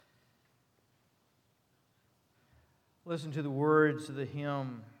Listen to the words of the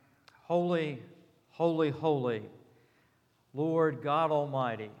hymn, Holy, holy, holy, Lord God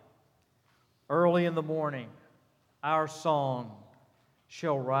Almighty. Early in the morning, our song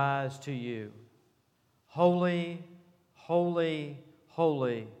shall rise to you. Holy, holy,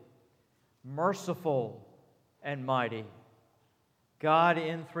 holy, merciful and mighty, God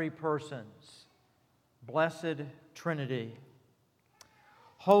in three persons, blessed Trinity.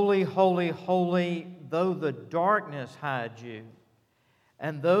 Holy, holy, holy, though the darkness hide you,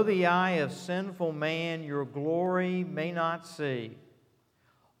 and though the eye of sinful man your glory may not see,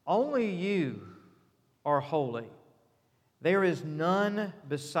 only you are holy. There is none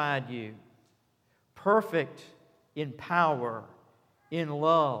beside you, perfect in power, in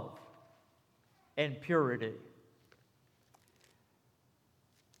love, and purity.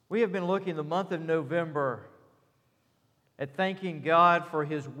 We have been looking the month of November at thanking God for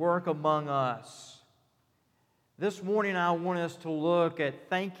His work among us. This morning I want us to look at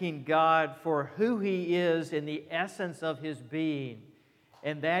thanking God for who He is in the essence of His being,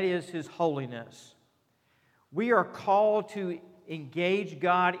 and that is His holiness. We are called to engage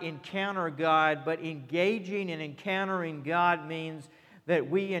God, encounter God, but engaging and encountering God means that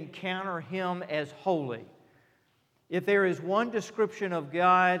we encounter Him as holy. If there is one description of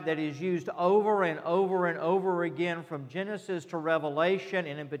God that is used over and over and over again from Genesis to Revelation,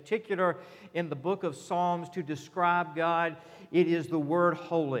 and in particular in the book of Psalms to describe God, it is the word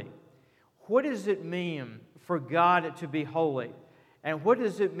holy. What does it mean for God to be holy? And what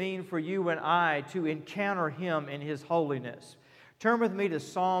does it mean for you and I to encounter Him in His holiness? Turn with me to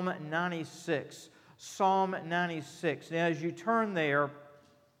Psalm 96. Psalm 96. Now as you turn there,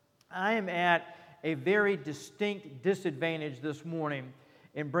 I am at a very distinct disadvantage this morning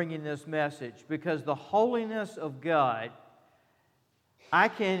in bringing this message, because the holiness of God, I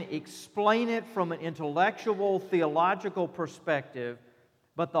can explain it from an intellectual, theological perspective,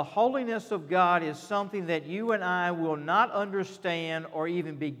 but the holiness of God is something that you and I will not understand or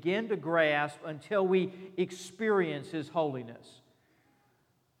even begin to grasp until we experience His holiness.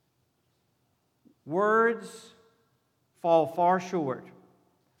 Words fall far short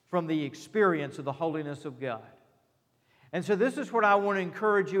from the experience of the holiness of God. And so this is what I want to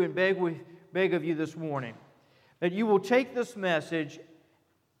encourage you and beg of you this morning, that you will take this message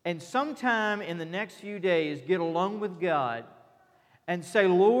and sometime in the next few days get alone with God and say,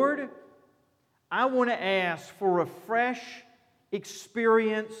 Lord, I want to ask for a fresh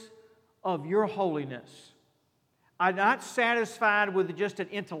experience of Your holiness. I'm not satisfied with just an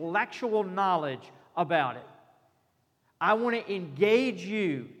intellectual knowledge about it. I want to engage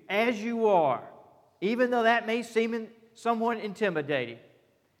You as You are, even though that may seem somewhat intimidating.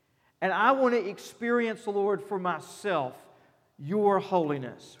 And I want to experience, Lord, for myself, Your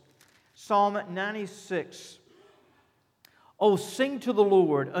holiness. Psalm 96. Oh, sing to the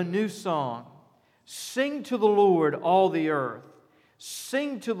Lord a new song. Sing to the Lord, all the earth.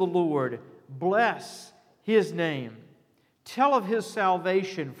 Sing to the Lord, bless His name. Tell of His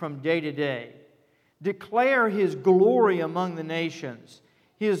salvation from day to day. Declare His glory among the nations,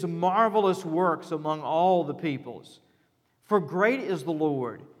 His marvelous works among all the peoples. For great is the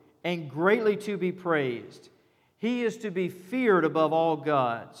Lord, and greatly to be praised. He is to be feared above all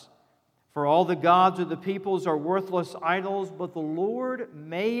gods. For all the gods of the peoples are worthless idols, but the Lord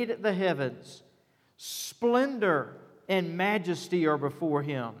made the heavens. Splendor and majesty are before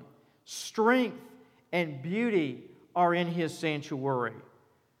Him. Strength and beauty are in His sanctuary.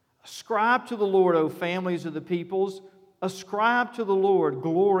 Ascribe to the Lord, O families of the peoples. Ascribe to the Lord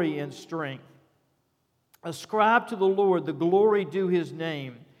glory and strength. Ascribe to the Lord the glory due His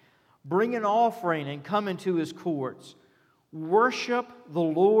name. Bring an offering and come into His courts. Worship the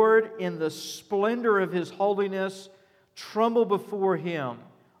Lord in the splendor of His holiness. Tremble before Him,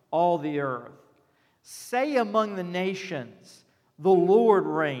 all the earth. Say among the nations, the Lord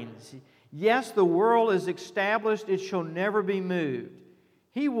reigns. Yes, the world is established, it shall never be moved.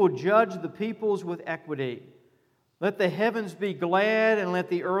 He will judge the peoples with equity. Let the heavens be glad and let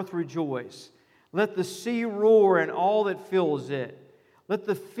the earth rejoice. Let the sea roar and all that fills it. Let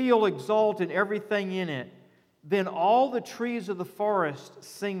the field exult and everything in it. Then all the trees of the forest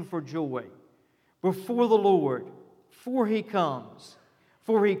sing for joy before the Lord, for He comes.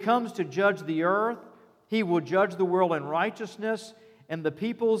 For He comes to judge the earth. He will judge the world in righteousness and the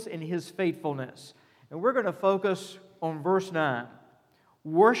peoples in His faithfulness. And we're going to focus on verse 9.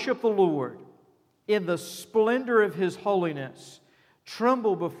 Worship the Lord in the splendor of His holiness.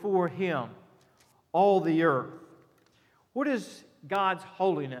 Tremble before Him, all the earth. What is God's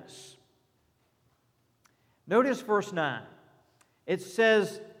holiness? Notice verse 9. It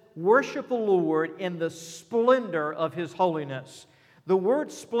says, worship the Lord in the splendor of His holiness. The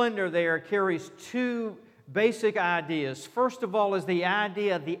word splendor there carries two basic ideas. First of all is the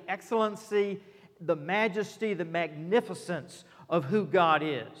idea of the excellency, the majesty, the magnificence of who God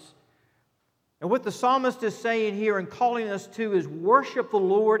is. And what the psalmist is saying here and calling us to is worship the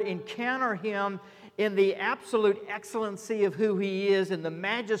Lord, encounter Him in the absolute excellency of who He is, in the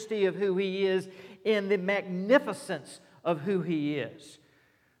majesty of who He is, in the magnificence of who He is.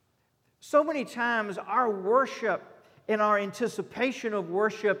 So many times our worship and our anticipation of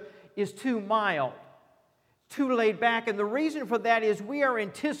worship is too mild, too laid back. And the reason for that is we are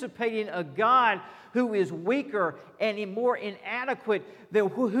anticipating a God who is weaker and more inadequate than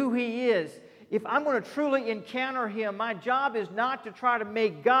who He is. If I'm going to truly encounter Him, my job is not to try to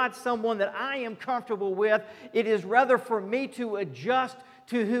make God someone that I am comfortable with. It is rather for me to adjust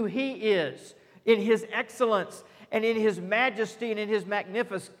to who He is in His excellence and in His majesty and in His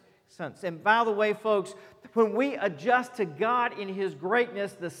magnificence. And by the way, folks, when we adjust to God in His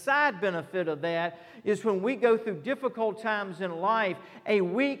greatness, the side benefit of that is when we go through difficult times in life, a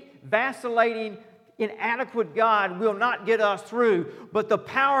weak, vacillating, inadequate God will not get us through. But the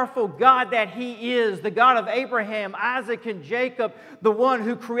powerful God that He is, the God of Abraham, Isaac, and Jacob, the one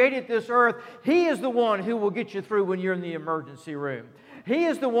who created this earth, He is the one who will get you through when you're in the emergency room. He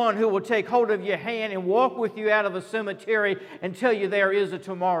is the one who will take hold of your hand and walk with you out of a cemetery and tell you there is a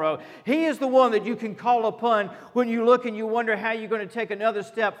tomorrow. He is the one that you can call upon when you look and you wonder how you're going to take another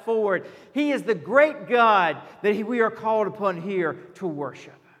step forward. He is the great God that we are called upon here to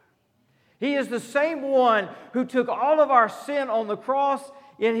worship. He is the same one who took all of our sin on the cross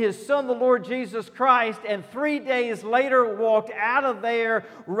in His Son, the Lord Jesus Christ, and 3 days later walked out of there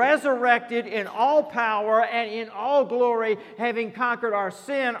resurrected in all power and in all glory, having conquered our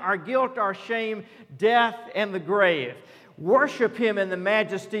sin, our guilt, our shame, death, and the grave. Worship Him in the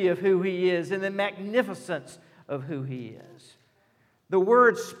majesty of who He is, in the magnificence of who He is. The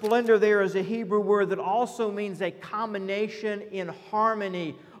word splendor there is a Hebrew word that also means a combination in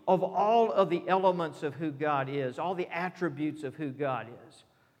harmony of all of the elements of who God is, all the attributes of who God is.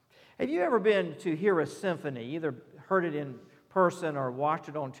 Have you ever been to hear a symphony, either heard it in person or watched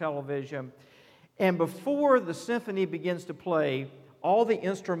it on television? And before the symphony begins to play, all the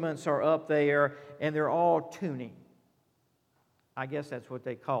instruments are up there and they're all tuning. I guess that's what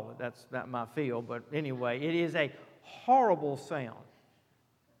they call it. That's not my field, but anyway, it is a horrible sound.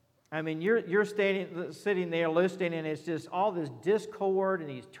 I mean, you're sitting there listening, and it's just all this discord and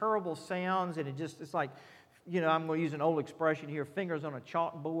these terrible sounds, and it's like, I'm going to use an old expression here, fingers on a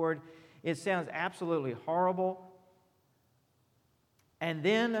chalkboard. It sounds absolutely horrible. And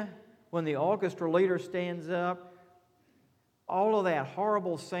then when the orchestra leader stands up, all of that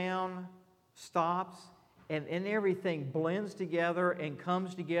horrible sound stops, and everything blends together and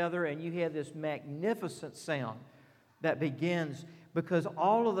comes together, and you have this magnificent sound that begins because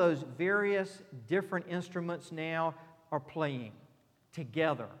all of those various different instruments now are playing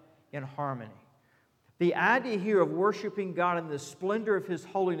together in harmony. The idea here of worshiping God in the splendor of His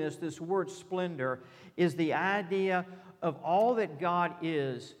holiness, this word splendor, is the idea of all that God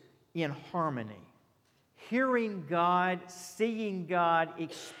is in harmony. Hearing God, seeing God,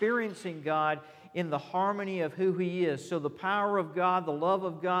 experiencing God in the harmony of who He is. So the power of God, the love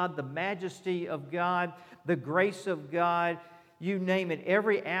of God, the majesty of God, the grace of God, you name it,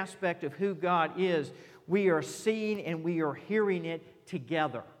 every aspect of who God is, we are seeing and we are hearing it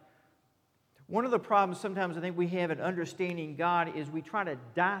together. One of the problems sometimes I think we have in understanding God is we try to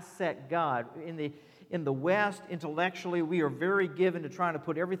dissect God. In the West, intellectually, we are very given to trying to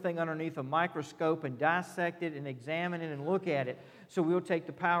put everything underneath a microscope and dissect it and examine it and look at it. So we'll take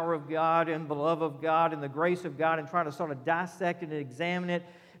the power of God and the love of God and the grace of God and try to sort of dissect it and examine it,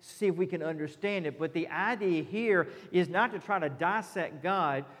 see if we can understand it. But the idea here is not to try to dissect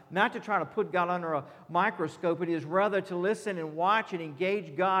God, not to try to put God under a microscope. It is rather to listen and watch and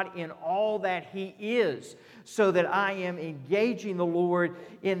engage God in all that He is, so that I am engaging the Lord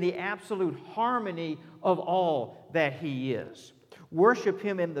in the absolute harmony of all that He is. Worship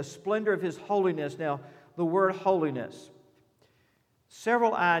Him in the splendor of His holiness. Now, the word holiness.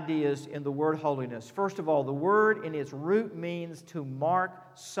 Several ideas in the word holiness. First of all, the word in its root means to mark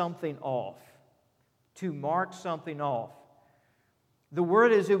something off. To mark something off. The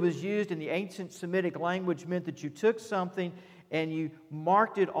word as it was used in the ancient Semitic language meant that you took something and you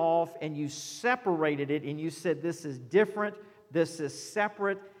marked it off and you separated it and you said this is different, this is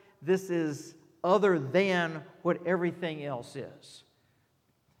separate, this is other than what everything else is.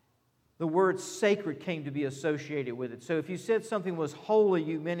 The word sacred came to be associated with it. So if you said something was holy,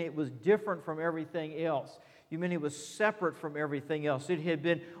 you meant it was different from everything else. Humanity was separate from everything else. It had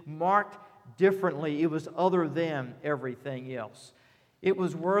been marked differently. It was other than everything else. It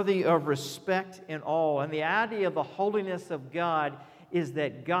was worthy of respect and awe. And the idea of the holiness of God is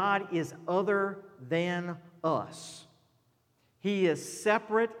that God is other than us. He is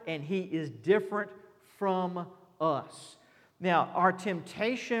separate and He is different from us. Now, our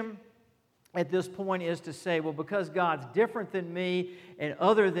temptation at this point is to say, well, because God's different than me and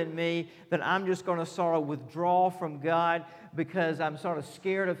other than me, then I'm just going to sort of withdraw from God because I'm sort of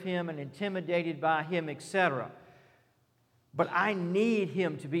scared of Him and intimidated by Him, etc. But I need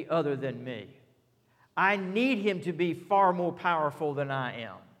Him to be other than me. I need Him to be far more powerful than I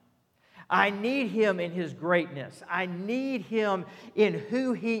am. I need Him in His greatness. I need Him in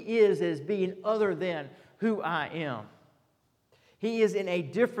who He is as being other than who I am. He is in a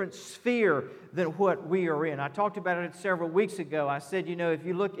different sphere than what we are in. I talked about it several weeks ago. I said, if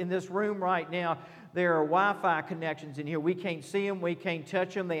you look in this room right now, there are Wi-Fi connections in here. We can't see them. We can't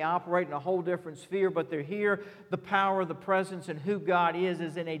touch them. They operate in a whole different sphere, but they're here. The power, the presence, and who God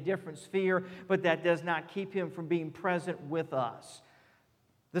is in a different sphere, but that does not keep Him from being present with us.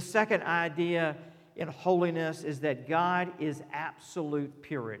 The second idea in holiness is that God is absolute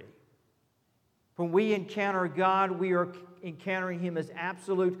purity. When we encounter God, we are encountering Him as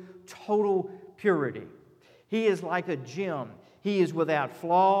absolute, total purity. He is like a gem. He is without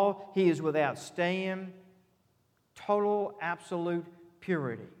flaw. He is without stain. Total, absolute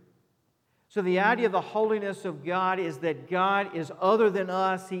purity. So the idea of the holiness of God is that God is other than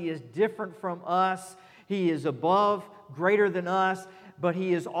us. He is different from us. He is above, greater than us, but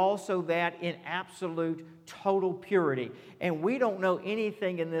He is also that in absolute, total purity. And we don't know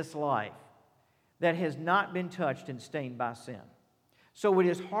anything in this life that has not been touched and stained by sin. So it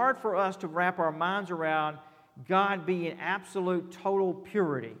is hard for us to wrap our minds around God being absolute, total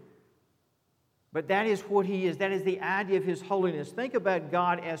purity. But that is what He is. That is the idea of His holiness. Think about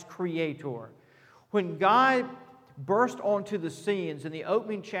God as creator. When God burst onto the scenes in the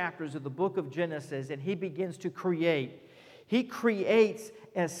opening chapters of the book of Genesis and He begins to create, He creates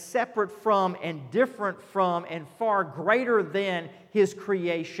as separate from and different from and far greater than His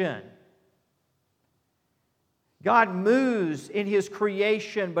creation. God moves in His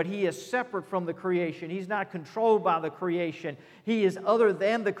creation, but He is separate from the creation. He's not controlled by the creation. He is other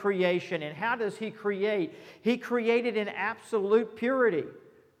than the creation. And how does He create? He created in absolute purity.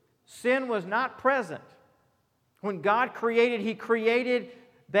 Sin was not present. When God created, He created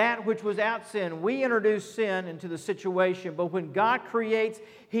that which was out sin. We introduce sin into the situation, but when God creates,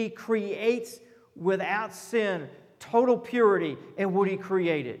 He creates without sin, total purity in what He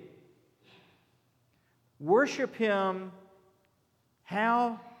created. Worship Him,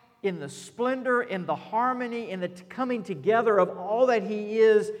 how? In the splendor, in the harmony, in the coming together of all that He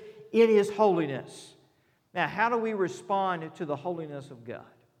is in His holiness. Now, how do we respond to the holiness of God?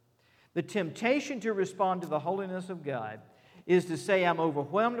 The temptation to respond to the holiness of God is to say, I'm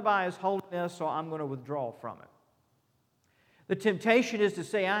overwhelmed by His holiness, so I'm going to withdraw from it. The temptation is to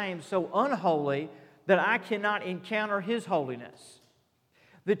say, I am so unholy that I cannot encounter His holiness.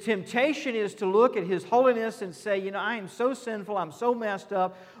 The temptation is to look at His holiness and say, I am so sinful, I'm so messed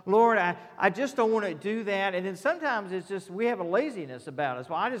up. Lord, I just don't want to do that. And then sometimes it's just we have a laziness about us.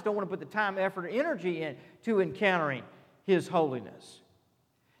 Well, I just don't want to put the time, effort, or energy into encountering His holiness.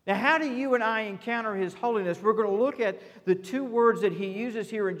 Now, how do you and I encounter His holiness? We're going to look at the two words that He uses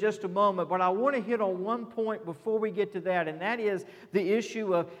here in just a moment, but I want to hit on one point before we get to that, and that is the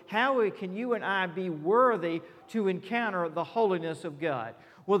issue of how can you and I be worthy to encounter the holiness of God.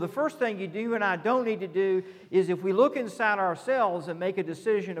 Well, the first thing you and I don't need to do is if we look inside ourselves and make a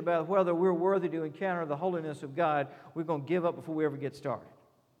decision about whether we're worthy to encounter the holiness of God, we're going to give up before we ever get started.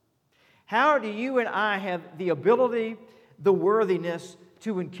 How do you and I have the ability, the worthiness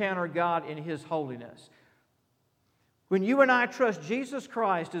to encounter God in His holiness? When you and I trust Jesus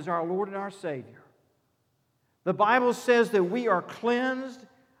Christ as our Lord and our Savior, the Bible says that we are cleansed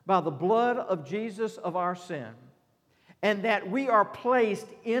by the blood of Jesus of our sin, and that we are placed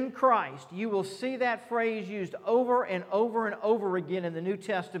in Christ. You will see that phrase used over and over and over again in the New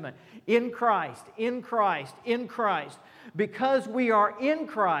Testament. In Christ, in Christ, in Christ. Because we are in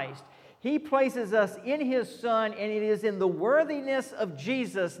Christ, He places us in His Son, and it is in the worthiness of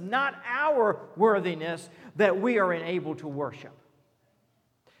Jesus, not our worthiness, that we are enabled to worship.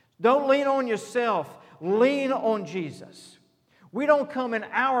 Don't lean on yourself. Lean on Jesus. We don't come in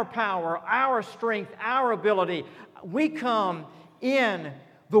our power, our strength, our ability. We come in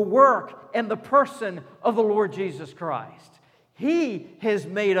the work and the person of the Lord Jesus Christ. He has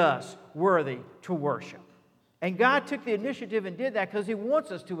made us worthy to worship. And God took the initiative and did that because He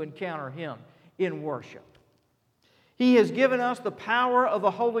wants us to encounter Him in worship. He has given us the power of the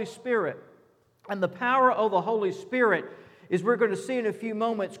Holy Spirit. And the power of the Holy Spirit, as we're going to see in a few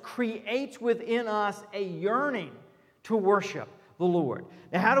moments, creates within us a yearning to worship the Lord.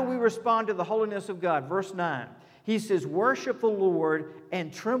 Now, how do we respond to the holiness of God? Verse 9, he says, worship the Lord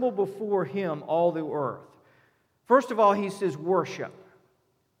and tremble before Him, all the earth. First of all, he says, worship.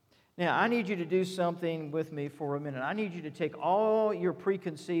 Now, I need you to do something with me for a minute. I need you to take all your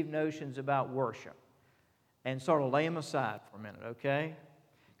preconceived notions about worship and sort of lay them aside for a minute, okay?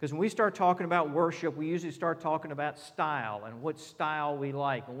 Because when we start talking about worship, we usually start talking about style and what style we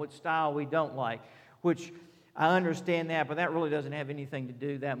like and what style we don't like, which I understand that, but that really doesn't have anything to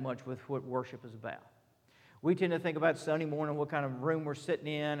do that much with what worship is about. We tend to think about Sunday morning, what kind of room we're sitting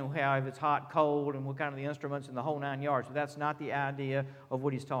in, and how if it's hot, cold, and what kind of the instruments and the whole 9 yards. But that's not the idea of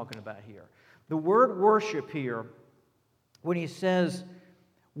what he's talking about here. The word worship here, when he says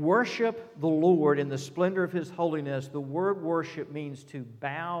worship the Lord in the splendor of His holiness, the word worship means to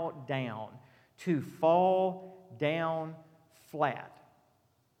bow down, to fall down flat.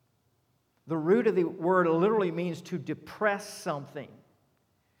 The root of the word literally means to depress something.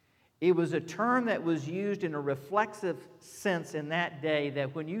 It was a term that was used in a reflexive sense in that day,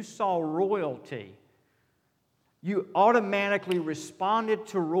 that when you saw royalty, you automatically responded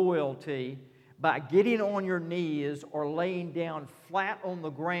to royalty by getting on your knees or laying down flat on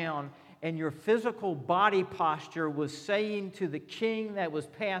the ground, and your physical body posture was saying to the king that was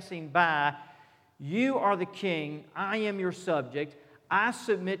passing by, you are the king, I am your subject, I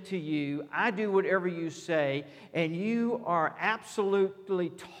submit to you, I do whatever you say, and you are absolutely,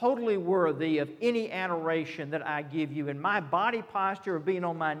 totally worthy of any adoration that I give you. And my body posture of being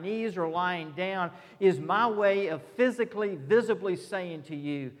on my knees or lying down is my way of physically, visibly saying to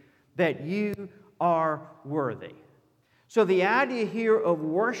you that you are worthy. So the idea here of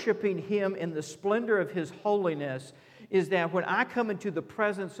worshiping Him in the splendor of His holiness is that when I come into the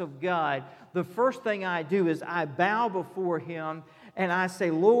presence of God, the first thing I do is I bow before Him and I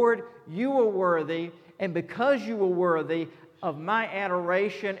say, Lord, you are worthy, and because you are worthy of my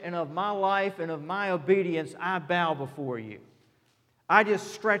adoration and of my life and of my obedience, I bow before you. I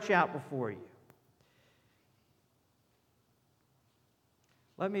just stretch out before you.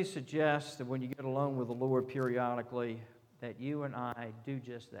 Let me suggest that when you get alone with the Lord periodically, that you and I do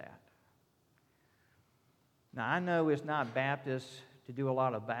just that. Now, I know it's not Baptist to do a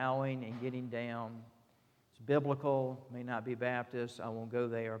lot of bowing and getting down. It's biblical, may not be Baptist, I won't go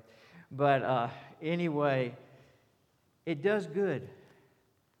there. But anyway, it does good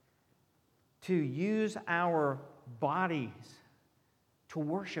to use our bodies to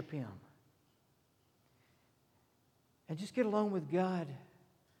worship Him. And just get alone with God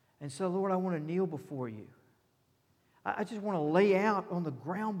and say, Lord, I want to kneel before you. I just want to lay out on the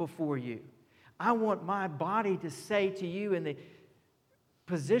ground before you. I want my body to say to you in the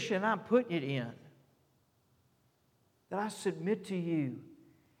position I'm putting it in, that I submit to you,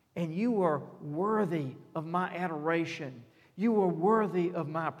 and you are worthy of my adoration. You are worthy of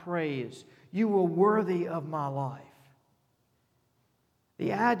my praise. You are worthy of my life.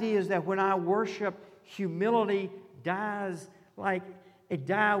 The idea is that when I worship, humility dies like a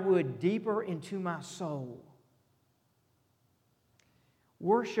dye would deeper into my soul.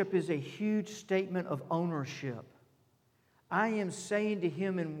 Worship is a huge statement of ownership. I am saying to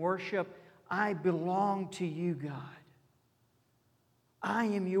Him in worship, I belong to you, God. I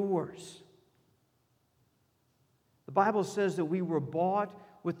am yours. The Bible says that we were bought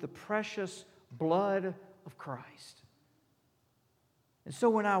with the precious blood of Christ. And so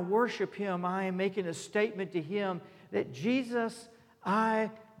when I worship Him, I am making a statement to Him that, Jesus, I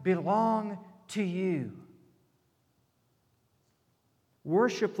belong to you.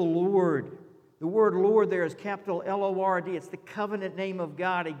 Worship the Lord. The word Lord there is capital L-O-R-D. It's the covenant name of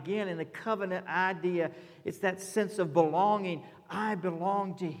God. Again, in the covenant idea, it's that sense of belonging. I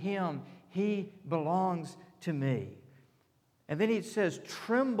belong to Him. He belongs to me. And then it says,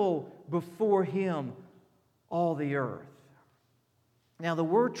 tremble before Him, all the earth. Now, the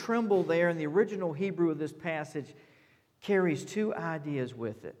word tremble there in the original Hebrew of this passage carries two ideas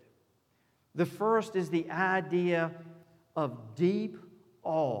with it. The first is the idea of deep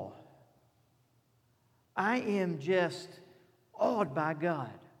awe. I am just awed by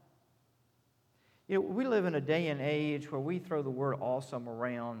God. You know, we live in a day and age where we throw the word awesome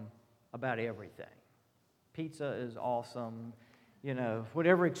around about everything. Pizza is awesome. You know,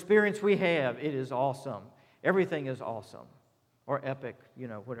 whatever experience we have, it is awesome. Everything is awesome. Or epic, you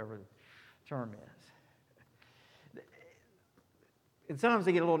know, whatever the term is. And sometimes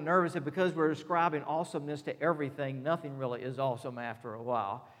I get a little nervous that because we're ascribing awesomeness to everything, nothing really is awesome after a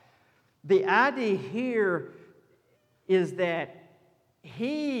while. The idea here is that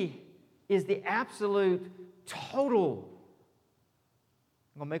He is the absolute total,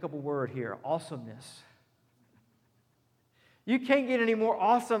 I'm going to make up a word here, awesomeness. You can't get any more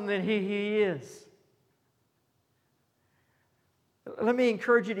awesome than He is. Let me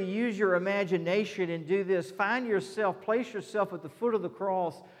encourage you to use your imagination and do this. Find yourself, place yourself at the foot of the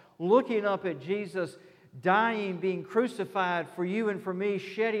cross, looking up at Jesus, dying, being crucified for you and for me,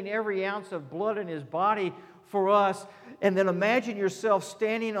 shedding every ounce of blood in His body for us. And then imagine yourself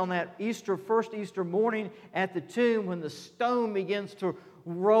standing on that first Easter morning at the tomb when the stone begins to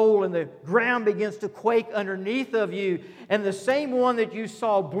roll and the ground begins to quake underneath of you. And the same one that you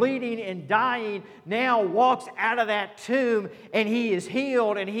saw bleeding and dying now walks out of that tomb, and He is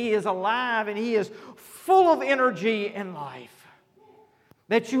healed and He is alive and He is full of energy and life.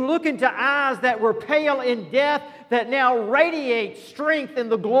 That you look into eyes that were pale in death that now radiate strength and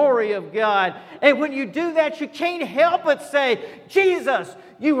the glory of God. And when you do that, you can't help but say, Jesus,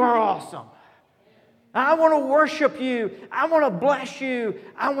 you are awesome. I want to worship You. I want to bless You.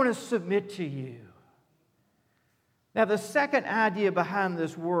 I want to submit to You. Now, the second idea behind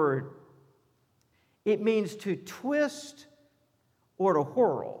this word, it means to twist or to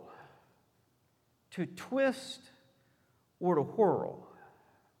whirl. To twist or to whirl.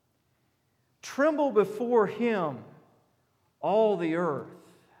 Tremble before Him, all the earth.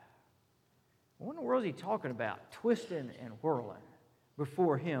 What in the world is He talking about? Twisting and whirling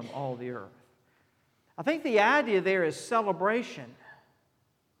before Him, all the earth. I think the idea there is celebration,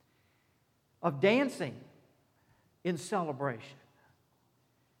 of dancing in celebration.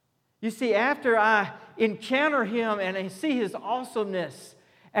 You see, after I encounter Him and I see His awesomeness,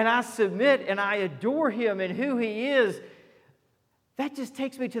 and I submit and I adore Him and who He is, that just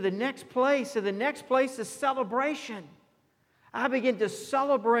takes me to the next place, and the next place is celebration. I begin to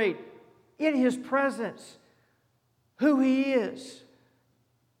celebrate in His presence who He is.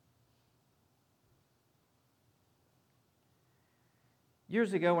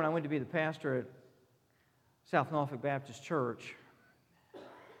 Years ago, when I went to be the pastor at South Norfolk Baptist Church,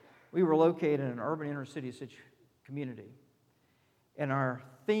 we were located in an urban inner city community, and our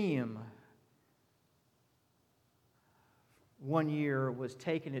theme one year was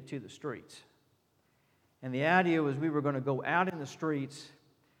taking it to the streets. And the idea was we were going to go out in the streets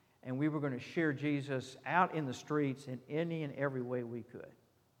and we were going to share Jesus out in the streets in any and every way we could.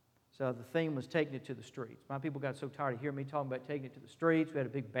 So the theme was taking it to the streets. My people got so tired of hearing me talking about taking it to the streets. We had a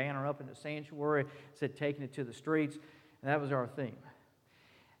big banner up in the sanctuary that said taking it to the streets, and that was our theme.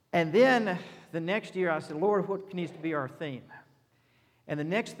 And then the next year I said, Lord, what needs to be our theme? And the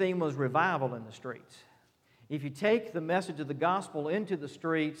next theme was revival in the streets. If you take the message of the gospel into the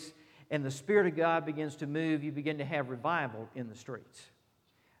streets and the Spirit of God begins to move, you begin to have revival in the streets.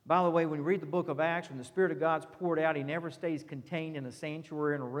 By the way, when you read the book of Acts, when the Spirit of God's poured out, He never stays contained in a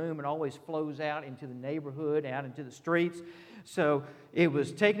sanctuary in a room. It always flows out into the neighborhood, out into the streets. So it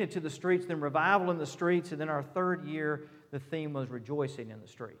was taking it to the streets, then revival in the streets, and then our third year, the theme was rejoicing in the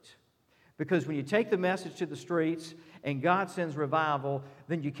streets. Because when you take the message to the streets and God sends revival,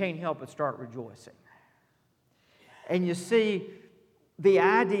 then you can't help but start rejoicing. And you see, the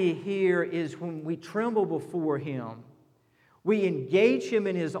idea here is when we tremble before Him, we engage Him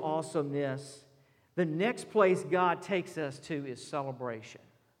in His awesomeness, the next place God takes us to is celebration.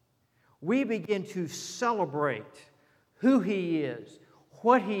 We begin to celebrate who He is,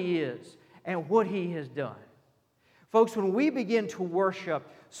 what He is, and what He has done. Folks, when we begin to worship,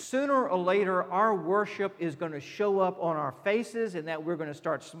 sooner or later our worship is going to show up on our faces and that we're going to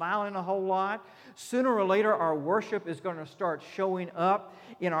start smiling a whole lot. Sooner or later our worship is going to start showing up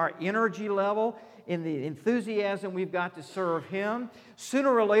in our energy level, in the enthusiasm we've got to serve Him.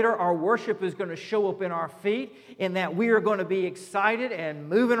 Sooner or later our worship is going to show up in our feet in that we are going to be excited and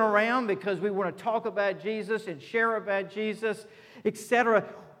moving around because we want to talk about Jesus and share about Jesus, etc.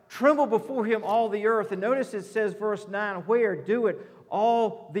 Tremble before Him, all the earth. And notice it says, verse 9, where? Do it,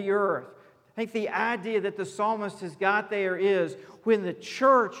 all the earth. I think the idea that the psalmist has got there is when the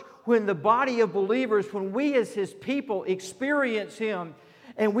church, when the body of believers, when we as His people experience Him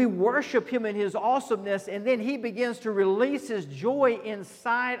and we worship Him in His awesomeness, and then He begins to release His joy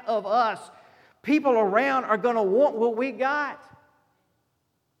inside of us, people around are going to want what we got.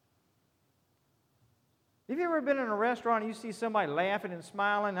 Have you ever been in a restaurant and you see somebody laughing and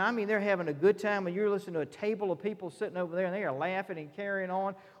smiling? I mean, they're having a good time, and you're listening to a table of people sitting over there, and they are laughing and carrying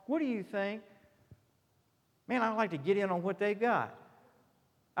on. What do you think? Man, I'd like to get in on what they got.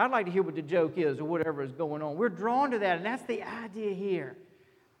 I'd like to hear what the joke is or whatever is going on. We're drawn to that, and that's the idea here.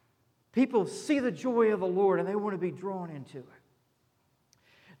 People see the joy of the Lord, and they want to be drawn into it.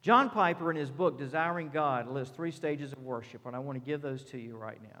 John Piper, in his book, Desiring God, lists 3 stages of worship, and I want to give those to you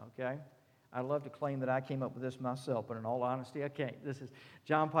right now, okay? I'd love to claim that I came up with this myself, but in all honesty, I can't. This is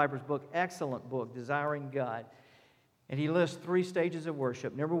John Piper's book, excellent book, Desiring God. And he lists 3 stages of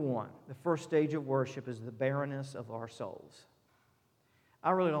worship. Number 1, the first stage of worship is the barrenness of our souls.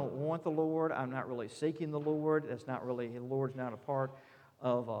 I really don't want the Lord. I'm not really seeking the Lord. The Lord's not a part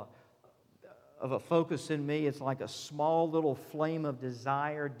of a focus in me. It's like a small little flame of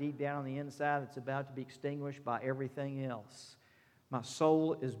desire deep down on the inside that's about to be extinguished by everything else. My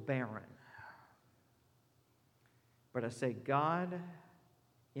soul is barren. But I say, God,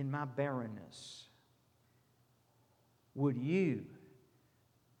 in my barrenness, would you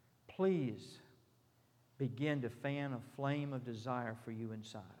please begin to fan a flame of desire for you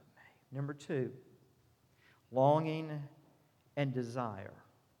inside of me? Number 2, longing and desire.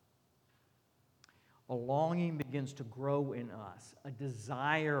 A longing begins to grow in us. A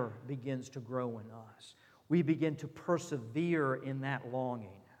desire begins to grow in us. We begin to persevere in that longing.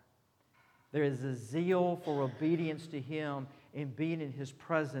 There is a zeal for obedience to Him and being in His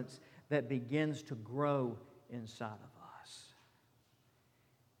presence that begins to grow inside of us.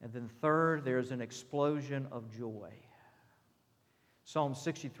 And then third, there's an explosion of joy. Psalm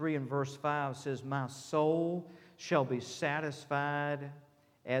 63 and verse 5 says, "My soul shall be satisfied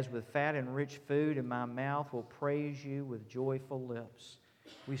as with fat and rich food, and my mouth will praise you with joyful lips."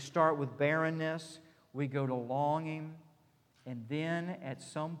 We start with barrenness, we go to longing, and then at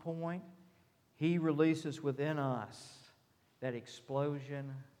some point, He releases within us that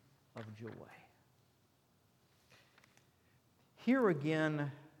explosion of joy. Here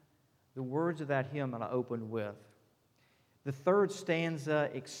again, the words of that hymn that I opened with. The third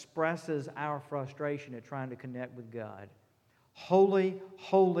stanza expresses our frustration at trying to connect with God. Holy,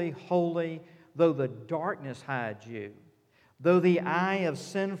 holy, holy, though the darkness hides you, though the eye of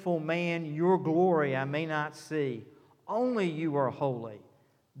sinful man your glory I may not see, only you are holy.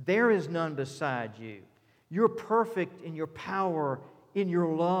 There is none beside you. You're perfect in your power, in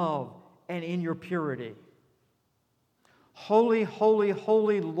your love, and in your purity. Holy, holy,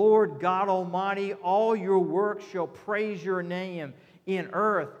 holy Lord God Almighty, all your works shall praise your name in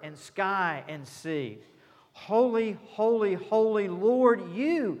earth and sky and sea. Holy, holy, holy Lord,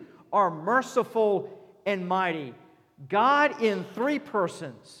 you are merciful and mighty. God in 3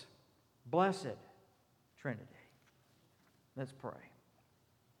 persons, blessed Trinity. Let's pray.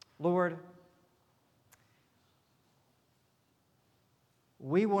 Lord,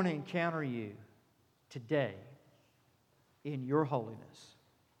 we want to encounter you today in your holiness.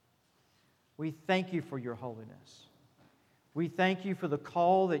 We thank you for your holiness. We thank you for the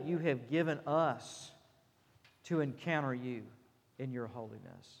call that you have given us to encounter you in your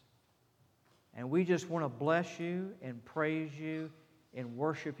holiness. And we just want to bless you and praise you and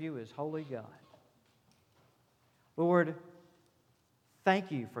worship you as holy God. Lord,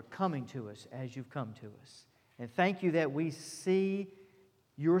 thank you for coming to us as you've come to us. And thank you that we see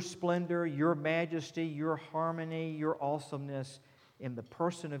your splendor, your majesty, your harmony, your awesomeness in the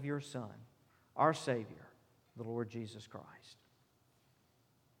person of your Son, our Savior, the Lord Jesus Christ.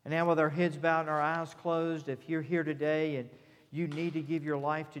 And now with our heads bowed and our eyes closed, if you're here today and you need to give your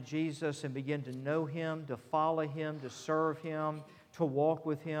life to Jesus and begin to know Him, to follow Him, to serve Him, to walk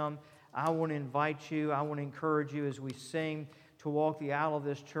with Him, I want to invite you, I want to encourage you as we sing to walk the aisle of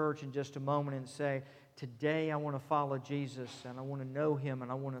this church in just a moment and say, today I want to follow Jesus and I want to know Him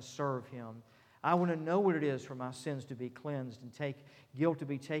and I want to serve Him. I want to know what it is for my sins to be cleansed and guilt to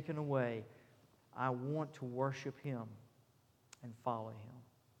be taken away. I want to worship Him and follow Him.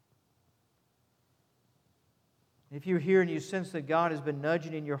 If you're here and you sense that God has been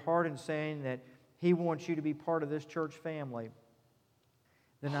nudging in your heart and saying that He wants you to be part of this church family,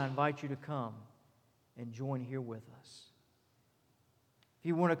 then I invite you to come and join here with us. If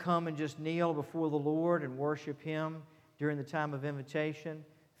you want to come and just kneel before the Lord and worship Him during the time of invitation,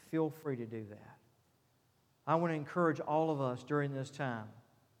 feel free to do that. I want to encourage all of us during this time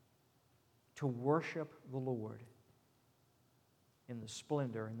to worship the Lord in the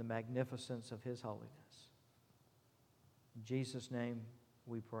splendor and the magnificence of His holiness. In Jesus' name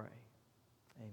we pray.